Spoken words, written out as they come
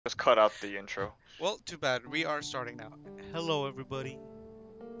Just cut out the intro. Well, too bad. We are starting now. Hello, everybody.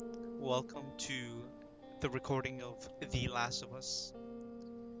 Welcome to the recording of The Last of Us.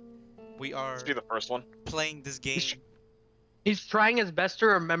 We are Let's do the first one. playing this game. He's trying his best to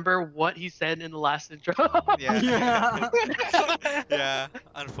remember what he said in the last intro. Yeah. Yeah,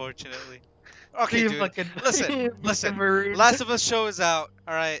 unfortunately. Okay, dude. Listen. Last of Us show is out.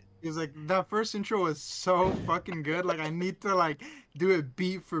 All right. He was like, that first intro was so fucking good. Like, I need to like do it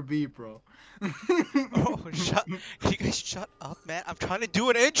beat for beat, bro. Oh, can you guys shut up, man? I'm trying to do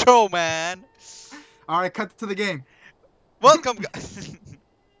an intro, man. All right, cut to the game. Welcome, guys.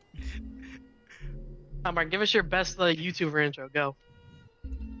 Omar, give us your best YouTuber intro. Go.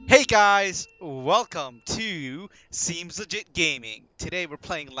 Hey guys, welcome to Seems Legit Gaming. Today we're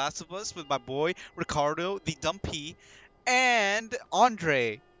playing Last of Us with my boy Ricardo, the Dumpy, and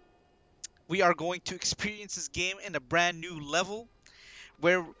Andre. We are going to experience this game in a brand new level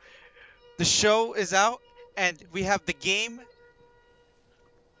where the show is out and we have the game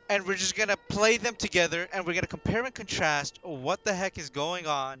and we're just gonna play them together and we're gonna compare and contrast what the heck is going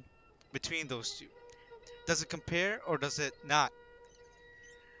on between those two. Does it compare or does it not?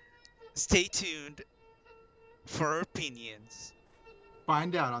 Stay tuned for our opinions.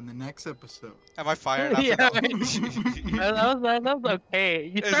 Find out on the next episode. Am I fired after Yeah, that? that was okay.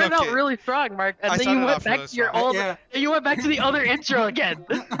 You It was started okay. out really strong, Mark, and I then started you off went back really to your strong. old. Yeah. And you went back to the other intro again.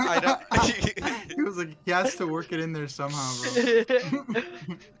 I know. He was like, he has to work it in there somehow, bro.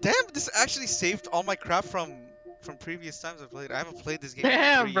 Damn, this actually saved all my crap from previous times I've played. I haven't played this game in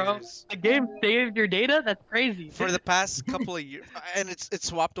Damn, 3 bro. years. The game saved your data? That's crazy. For the past couple of years, and it's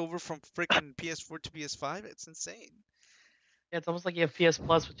swapped over from freaking PS4 to PS5. It's insane. Yeah, it's almost like you have PS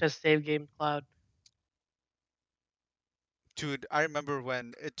Plus, which has save game cloud. Dude, I remember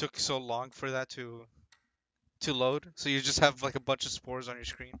when it took so long for that to load. So you just have like a bunch of spores on your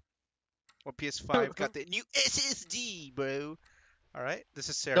screen. Well, PS5 got the new SSD, bro. All right, this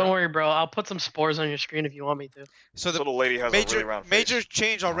is Sarah. Don't worry, bro. I'll put some spores on your screen if you want me to. So This the little lady has a really major round face. major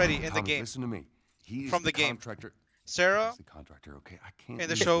change already in the Thomas, game. Listen to me. He's From the game. contractor. Sarah He's the contractor. Okay, I can't. in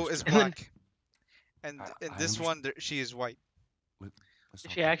the leave show this is guy. black, and I- in I this understand. one she is white. Let's Is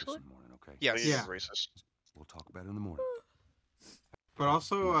talk she about actually? this in the morning, okay? Yes. Lady is Yeah. racist. We'll talk about it in the morning. But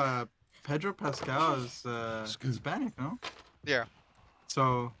also, Pedro Pascal is Excuse me. Hispanic, no? Yeah.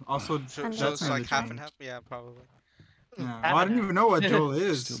 So also So, that's so it's another like half and change. half. Yeah, probably. Yeah. Well, I didn't even know what Joel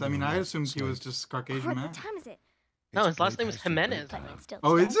is. Still I mean, doing I well. assumed he was just Caucasian What man. time is it? No, It's his last way name is past your Jimenez, I bedtime. think. Still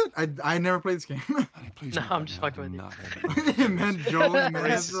Oh, is today? it? I never played this game. Honey, please No, don't I'm let just me. I fucking do with you. not have It meant Joel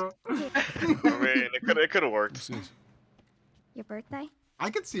Jimenez, bro. I mean, it could have worked. This is- Your birthday? I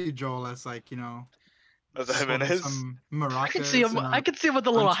could see Joel as like, you know, As a sort of Jimenez. some maracas. I can see him. and I can see him with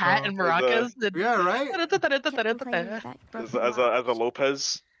the little hat and maracas. Yeah, right? Kept complaining that As broken a watch.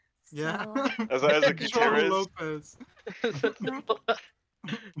 Lopez. Yeah. As a Joel Gutierrez. Lopez.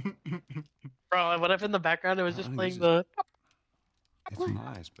 Bro, what if in the background it was just Honey, playing this the. It's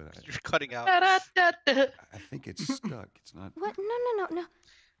nice, but You're cutting out. I think it's stuck. It's not. What? No.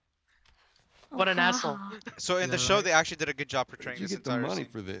 What an Oh, asshole. ha, So in Yeah, the show, right. they actually did a good job Where'd portraying you this get the entire money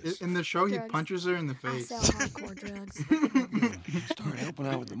scene. for this? In the show, he Drugs. punches her in the ha. I face. sell hardcore drugs. Start helping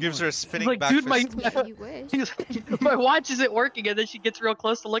out with the Gives her a money. spinning Like, back dude, my- fist. Yeah, you wish. He's like, my watch isn't working, and then she gets real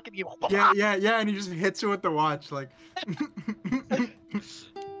close to look at you. Yeah, and he just hits her with the watch, like.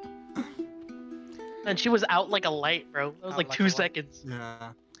 And she was out like a light, bro. That was Out like like 2 a light. seconds.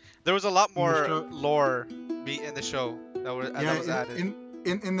 Yeah. There was a lot more show- lore in the show that was Yeah, added.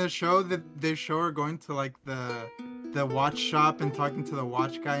 in the show that they show her going to like the watch shop and talking to the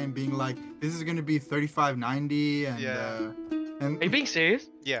watch guy and being like, this is gonna be 35.90 and Yeah. and Are you being serious?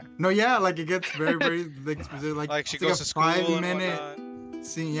 no, yeah, like it gets very like specific, Like she it's like goes a to school and 5-minute whatnot.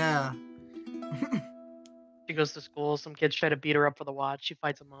 scene, yeah. She goes to school. Some kids try to beat her up for the watch. She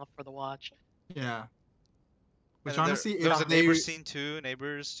fights them off for the watch. Yeah. Which And then honestly, there was if a they, neighbor scene too.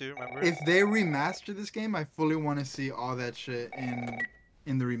 Neighbors too. Remember? if they remaster this game, I fully want to see all that shit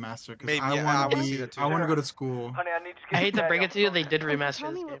in the remaster because Maybe, I yeah, I want wanna to see be, that too. I want to go to school. Honey, I need to I get hate to Daddy bring on it to you, the they phone. did Tell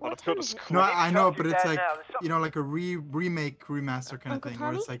remaster me this game. what What time if is it? it No, was I know, Talk to but your it's dad like, now. There's you know, like a remake remaster kind of Uncle thing,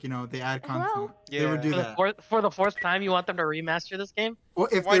 where it's Tommy? like, you know, they add Hello? content. They Yeah. would do For the, that. for the fourth time, you want them to remaster this game? Well,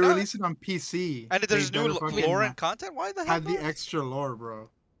 if Why they not? release it on PC, And if they there's new better fucking lore and content, why the heck have the not? extra lore, bro.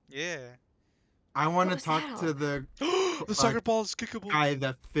 Yeah. I want to was talk that? to the The soccer ball is kickable. guy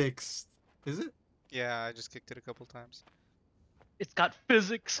that fixed. Is it? Yeah, I just kicked it a couple times. It's got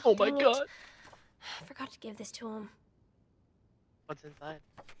physics. Oh my Dang it. god. I forgot to give this to him. What's inside?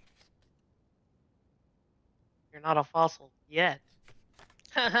 You're not a fossil yet.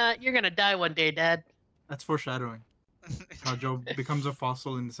 Haha, you're gonna die one day, Dad. That's foreshadowing. How Joe becomes a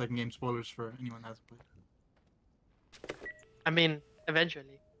fossil in the second game. Spoilers for anyone that hasn't played. I mean,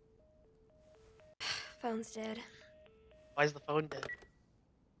 eventually. Phone's dead. Why is the phone dead?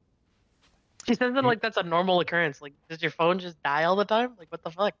 She says it like that's a normal occurrence. Like, does your phone just die all the time? Like, what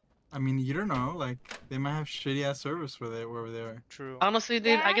the fuck? I mean, you don't know. Like, they might have shitty ass service wherever they are. True. Honestly,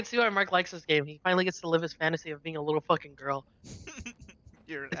 dude, I Dad? can see why Mark likes this game. He finally gets to live his fantasy of being a little fucking girl.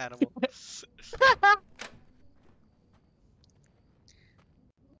 You're an animal.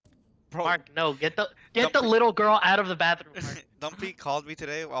 Bro, Mark, no, get the Dumpy. little girl out of the bathroom. Mark. Dumpy called me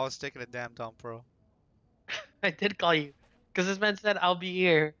today while I was taking a damn dump, bro. I did call you, because this man said I'll be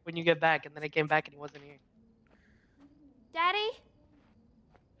here when you get back, and then I came back and he wasn't here. Daddy?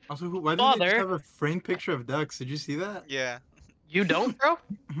 Also, why did they just Father. have a framed picture of ducks? Did you see that? Yeah. You don't, bro?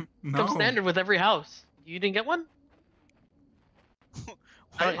 No. Comes standard with every house. You didn't get one? What?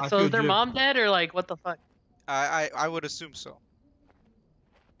 I So feel is their gypped. mom dead or like what the fuck? I would assume so.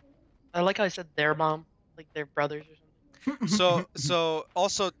 I like how I said their mom, like their brothers or something. So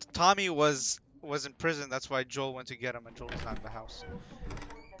also Tommy was in prison. That's why Joel went to get him, and Joel was not in the house.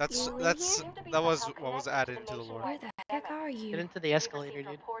 That's You in that here? was what was added into the lore. Where the heck are Get you? into the escalator, Received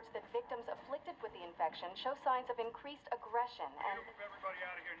dude. reports that victims afflicted with the infection show signs of increased aggression and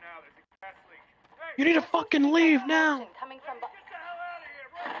You need to fucking leave now. coming from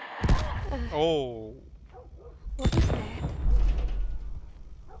Oh. What is that?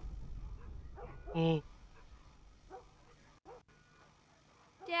 Oh,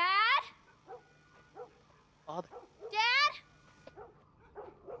 Dad? father. Dad?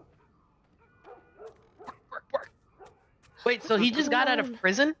 Work. Wait, so he just got out of Alone.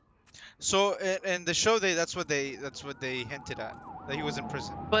 prison? So in the show that's what they hinted at, that he was in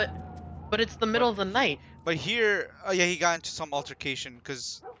prison. But it's the middle of the night. But here, yeah, he got into some altercation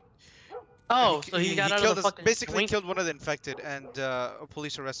because Oh, so he got out of the fucking basically joint? killed one of the infected, and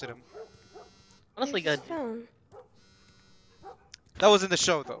police arrested him. Honestly, Where's good. his phone? That was in the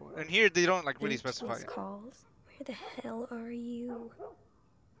show though, and here they don't like really Eight specify missed it. calls. Where the hell are you?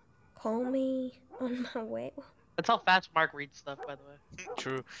 Call me on my way. That's how fast Mark reads stuff, by the way.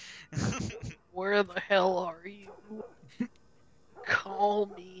 True. Where the hell are you? Call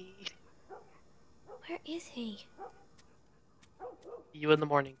me. Where is he? You in the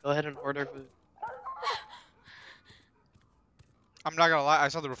morning. Go ahead and order food. I'm not gonna lie, I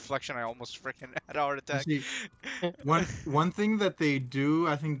saw the reflection, I almost freaking had a heart attack. See, one thing that they do,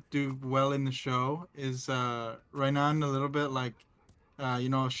 I think, do well in the show is right now in a little bit like, you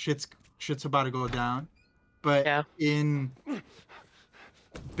know, shit's about to go down, but Yeah. in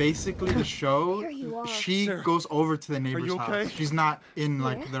basically the show, Here you are. she Sir, goes over to the neighbor's you okay? house. She's not in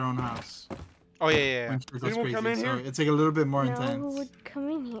like Yeah. their own house. Oh yeah. When shit goes Anyone come in crazy, so here? it's like a little bit more No, who intense. would come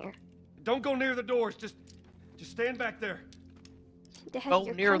in here? Don't go near the doors. Just stand back there. Dad, Go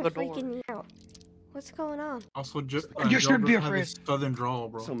you're near kinda the door. freaking me out. What's going on? Also, You Joe shouldn't be doesn't have afraid. this southern drawl,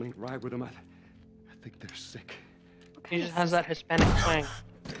 bro. Something ain't right with them. I think they're sick. What He kind just of has that Hispanic twang.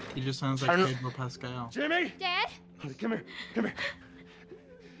 He just sounds I like don't- Pedro Pascal. Jimmy, Dad? honey, come here. Come here.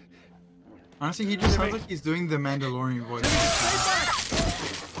 Honestly, he just sounds like he's doing the Mandalorian voice.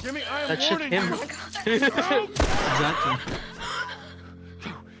 Jimmy, I am That shit warning him. you. Exactly.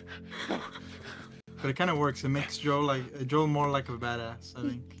 But it kind of works. It makes Joel more like a badass, I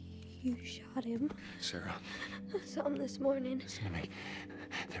think. You shot him. Sarah, I saw him this morning. listen to me.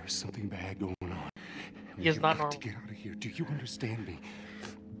 There is something bad going on. He is You've not got to normal. get out of here. Do you understand me?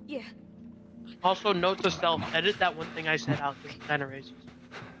 Yeah. Also, note to self: edit that one thing I said out. It's kind of racist.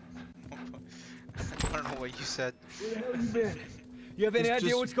 I don't know what you said. Where the hell you been? You have any Just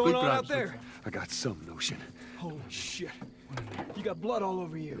idea what's going bleep on it out there? bleep it. I got some notion. Holy shit. You got blood all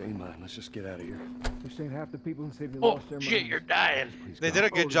over It you. ain't mine. Let's just get out of here. This ain't half the people in city Oh lost their shit, minds. you're dying. Please They God. did a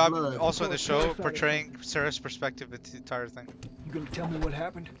good Oh, job blood. also in the Oh, show sorry. portraying Sarah's perspective of the entire thing. You gonna tell me what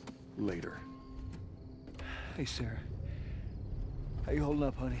happened? Later. Hey, Sarah. How you holding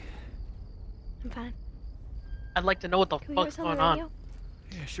up, honey? I'm fine. I'd like to know what the Can we hear fuck's us on the going on. radio?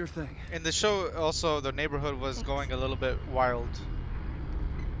 Yeah, sure thing. In the show also the neighborhood was going a little bit wild.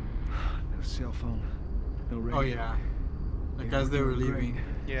 No cell phone. No radio. Oh yeah. Like as they were leaving,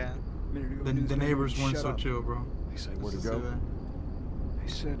 Yeah. Minute ago, the newsman neighbors would weren't shut so up. chill, bro. They say where Let's to just say go. that. They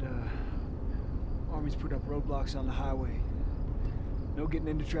said, Army's put up roadblocks on the highway. No getting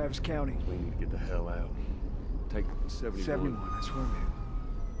into Travis County. We need to get the hell out. Take 71. 71, that's where I'm headed.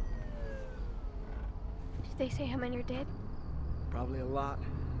 Did they say how many are dead? Probably a lot.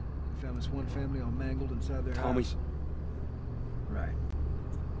 Found this one family all mangled inside their Tommy. house. Right.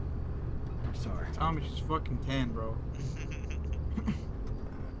 I'm sorry. Tommy's just fucking 10, bro.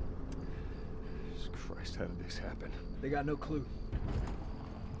 Jesus Christ, how did this happen? They got no clue.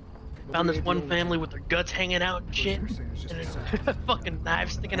 Found this one family with their guts hanging out and shit. And fucking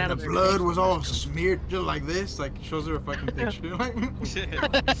knives sticking out And of the their blood face. was all smeared just like this. Like shows her a fucking picture. Like,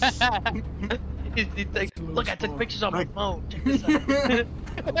 He's like, look, I took pictures on my Like- phone. Check this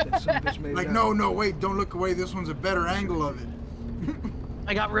out. like no, wait, don't look away. This one's a better angle of it.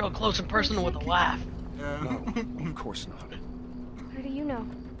 I got real close and personal with a laugh. Yeah. No, of course not. How do you know?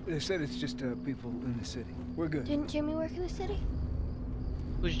 They said it's just people in the city. We're good. Didn't Jimmy work in the city?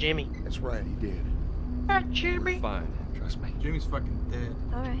 Who's Jimmy? That's right, he did. Jimmy. Fine, trust me. Jimmy's fucking dead.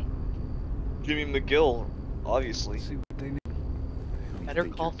 Alright. Jimmy McGill, obviously. See what they need. Better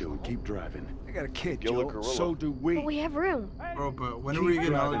Think call you're doing? Saul. Keep driving. I got a kid, Gilla Joe. Gorilla. So do we. But we have room. Bro, but when are we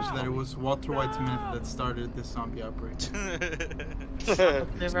acknowledge that it was Walter White Smith that started this zombie outbreak? Hey,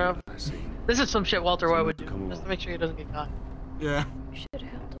 bro. I see. This is some shit Walter White would do, Come just to along. make sure he doesn't get caught. Yeah. Should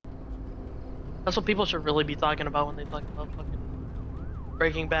help. That's what people should really be talking about when they talk about fucking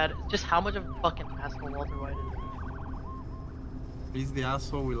Breaking Bad. Just how much of a fucking asshole Walter White is. He's the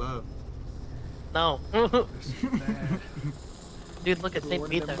asshole we love. No. This is bad. Dude, look at St.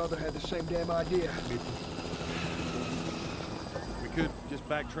 Lord and their Peter. mother had the same damn idea. We could just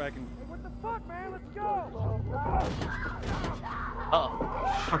backtrack and.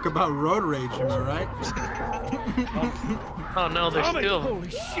 Uh-oh. Talk about road rage, am I right? Oh no, there's two of them. Holy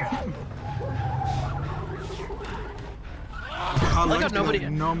shit! How Look how lucky nobody-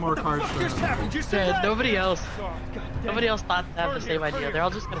 that no more cars for Just us. happened. You see Yeah, that? nobody else God thought to have the same idea. They're all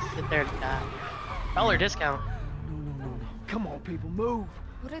just gonna sit there and die. $1 discount. No. Come on, people, move.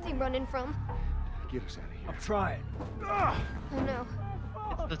 What are they running from? Get us out of here. I'm trying. Oh no.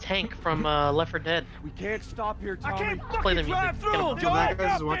 It's the tank from Left 4 Dead. We can't stop here, I Tommy. can't Play the fucking music. drive Get through 'em. them, Dude, that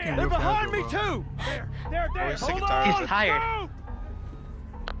guy's walking They're real behind me casual, too. There. He's sick Hold and on. tired. He's tired.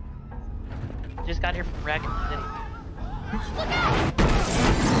 Move. Just got here from Raccoon City.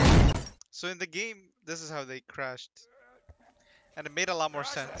 So in the game, this is how they crashed, and it made a lot more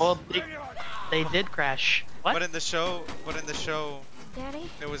sense. Well, they did crash. What? But in the show, Daddy?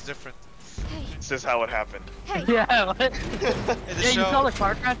 it was different. Hey. This is how it happened. Hey. Yeah, what? In the Yeah, you saw show, the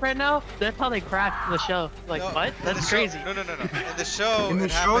car crash right now? That's how they crashed in the show. Like, no, what? in the That's show- crazy. No. In the show, In the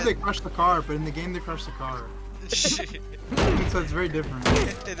it show, they happened- crushed the car, but in the game, they crushed the car. So it's very different.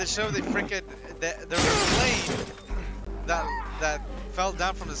 In the show, they freaking there was a plane that fell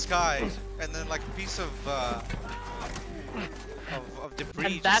down from the sky, and then like a piece of debris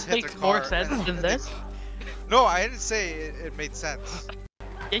And that just hit makes the more car, sense and- than and they- this? No, I didn't say it made sense.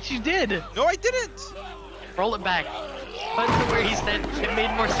 Yes, you did. No, I didn't. Roll it back. Put to where he said it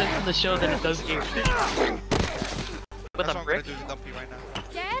made more sense in the show than it does here. With That's a what I'm brick? gonna do to Dumpy right now.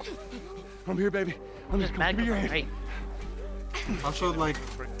 Dad? I'm here, baby. I'm Just just mad coming. Give me 'cause your I'm hand. right. Also, like,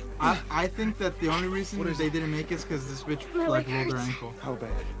 I think that the only reason they didn't make it is because this bitch My like leg rolled her hurts. ankle. How bad?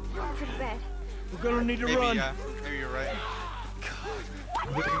 Pretty bad. We're gonna need to Maybe, run. maybe you're right.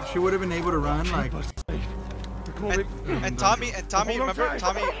 She would have been able to run like. Come on, baby. And Tommy, Hold on remember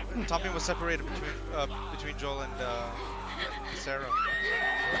tight. Tommy was separated between Joel and Sarah.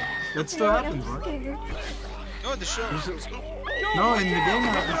 That still happens, bro. Scared. No, in the show. No, in the game,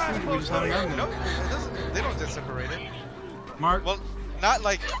 it happens too. We just haven't done No, it. it doesn't. They don't get separated. Mark. Well, not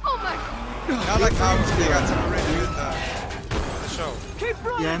like Oh my. how they got separated in the show.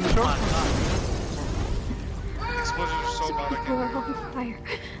 Yeah, in the show. The explosions are so loud. I We're can't- on fire.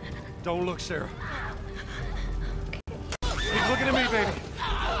 Don't look, Sarah. Keep looking at me, baby.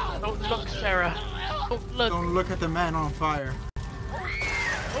 Don't look, Sarah. Don't look. Don't look at the man on fire.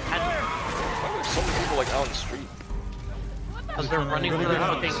 Why are there so many people like out on the street? Because they're running for their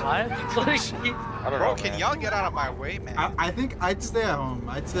fucking lives? Like, I don't Bro, know. can man. y'all get out of my way, man? I think I'd stay at home.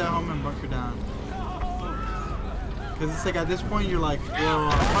 I'd stay at home and bunker down. Cause it's like at this point you're like, well,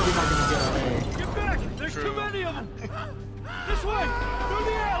 I'm probably not gonna get away. Get back! There's True. too many of them. This way, through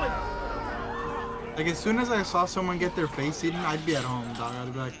the alley. Like as soon as I saw someone get their face eaten, I'd be at home, dog.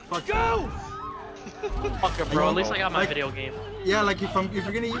 I'd be like, fuck. Go! fuck it, bro. At least I got my Like- video game. Yeah, like if you're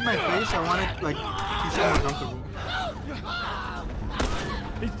gonna eat my face, I want it like be somewhere comfortable.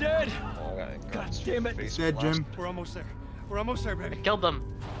 He's dead. Oh, God damn it. Face Dead, blast. Jim. We're almost there. We're almost there, I baby. killed them.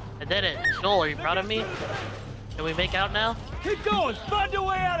 I did it. Joel, are you proud of me? Can we make out now? Keep going. Find a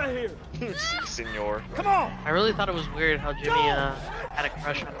way out of here. Si, senor. Come on. I really thought it was weird how Jimmy had a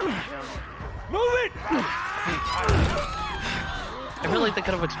crush on him. Move it. I feel like they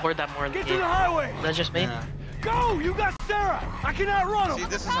could have explored that more in the Get to the game. highway. Is that just me? Yeah. Go. You got Sarah. I can outrun See, him.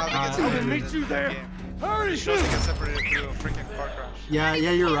 this is how they get I'm gonna separated meet in you the there. game. Hurry! Shows they get separated through a freaking car crash. Yeah,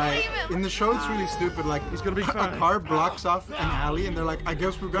 you're right. In the show, it's really stupid. Like, He's gonna be a fine. car blocks off an alley, and they're like, I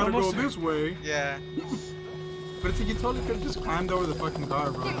guess we gotta go Almost there. this way. Yeah. But it's like, you totally could have just climbed over the fucking car,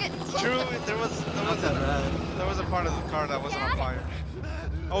 bro. True. There was a part of the car that wasn't on fire.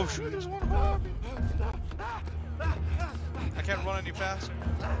 Oh shoot! There's one behind me. I can't run any faster.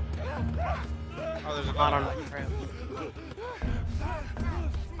 Oh, there's a I don't know.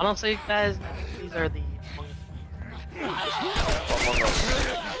 I don't say, guys. These are the.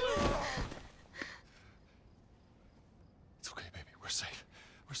 It's okay, baby. We're safe.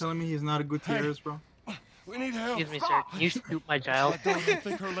 We're Telling me he's not a good terrorist, bro. We need help. Excuse me, sir. Can you scoop my child? I don't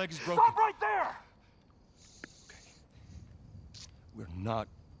think her leg is broken. Stop right there! We're not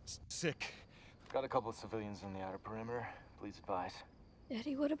sick. Got a couple of civilians on the outer perimeter. Please advise.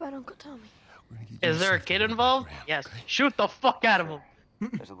 Daddy, what about Uncle Tommy? We're gonna get you Is there a safe kid on the involved? program, Yes. okay? Shoot the fuck out of him.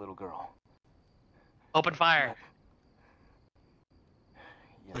 There's a little girl. Open fire.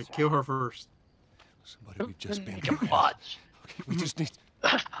 Yes, Like, sir. kill her first. Somebody we've just been Make him through. watch. Okay, we just need.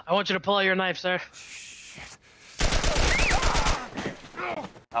 I want you to pull out your knife, sir. Shit.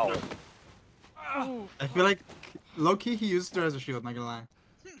 Ow. I feel like, low-key, he used her as a shield, not gonna lie.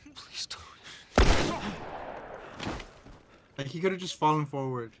 Please don't. Like, he could have just fallen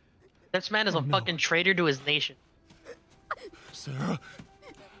forward. This man is a no. fucking traitor to his nation. Sarah.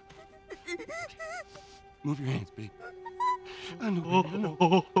 Move your hands, babe. I know, baby, I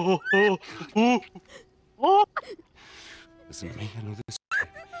know. Listen to me. I know this.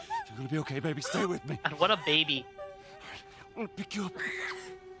 You're gonna be okay, baby. Stay with me. And what a baby. I'm gonna pick you up.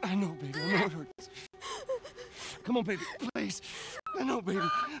 I know, baby. I know it hurts. Come on, baby. Please. I know, baby.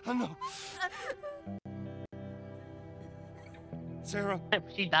 I know. Sarah.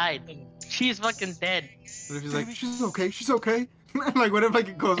 She died. She's fucking dead. But if he's like, she's okay. Like, what if, like,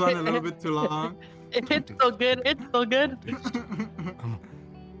 it goes on a little bit too long? It's so good. It's so good.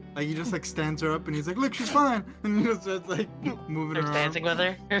 Like, he just, like, stands her up, and he's like, look, she's fine. And he just starts, like, moving Starts around. dancing with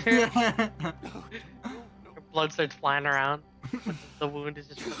her. Yeah. Her blood starts flying around. The wound is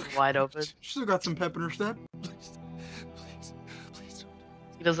just fucking wide open. She's still got some pep in her step. Please. Please don't.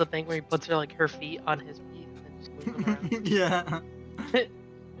 He does the thing where he puts her like her feet on his feet and just moves them around. Yeah.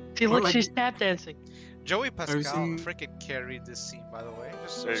 See, Or look, like- she's tap dancing. Joey Pascal seen- freaking carried this scene, by the way.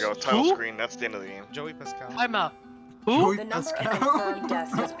 There you go. Title Who? screen. That's the end of the game. Joey Pascal. Time out. Who? Joey The number of Pascal. confirmed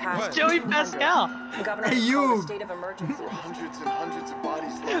deaths has passed What? Joey 200. Pascal. The governor Hey, has called you. a state of emergency. Hundreds and hundreds of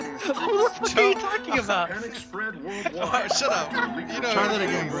bodies lining the Who the fuck are you talking about? Panic spread Oh, worldwide. shut up. You know Try that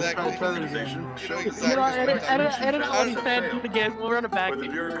again, bro. exactly. Try that again. You know You know, exactly. edit all these fans from the game. We'll run it back. With the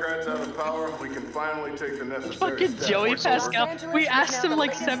bureaucrats out of power, we can finally take the necessary Fucking steps. Joey Pascal. We asked him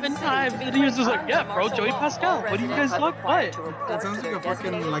like 7 times, and he was just like, "Yeah, bro, Joey Pascal. What do you guys talk about?" That sounds like a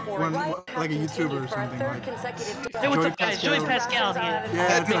fucking, like, like a YouTuber or something. Like, Hey, what's Joey up, guys? Joey Pascal here.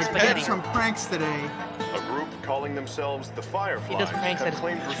 yeah, it's Makes like, spaghetti. had some pranks today. A group calling themselves the Fireflies does pranks have at-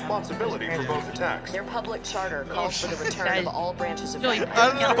 claimed responsibility for both attacks. Their public charter calls for the return Guys, of all branches of Joey government.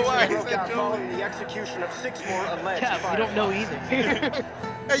 I don't know why I Broke said out Joey. following the execution of 6 more alleged Yeah, we don't know either.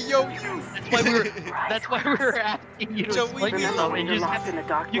 Hey, yo, you. That's why we were asking you to Joey, explain you yourself.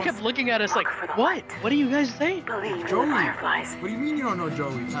 And you kept looking at us like, "What? What are you guys saying?" Joey. What do you mean you don't know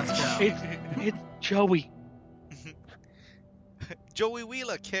Joey Pascal? It's Joey. Joey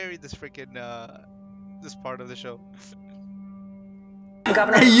Wheeler carried this freaking this part of the show. The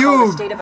governor Hey, has called you. a state of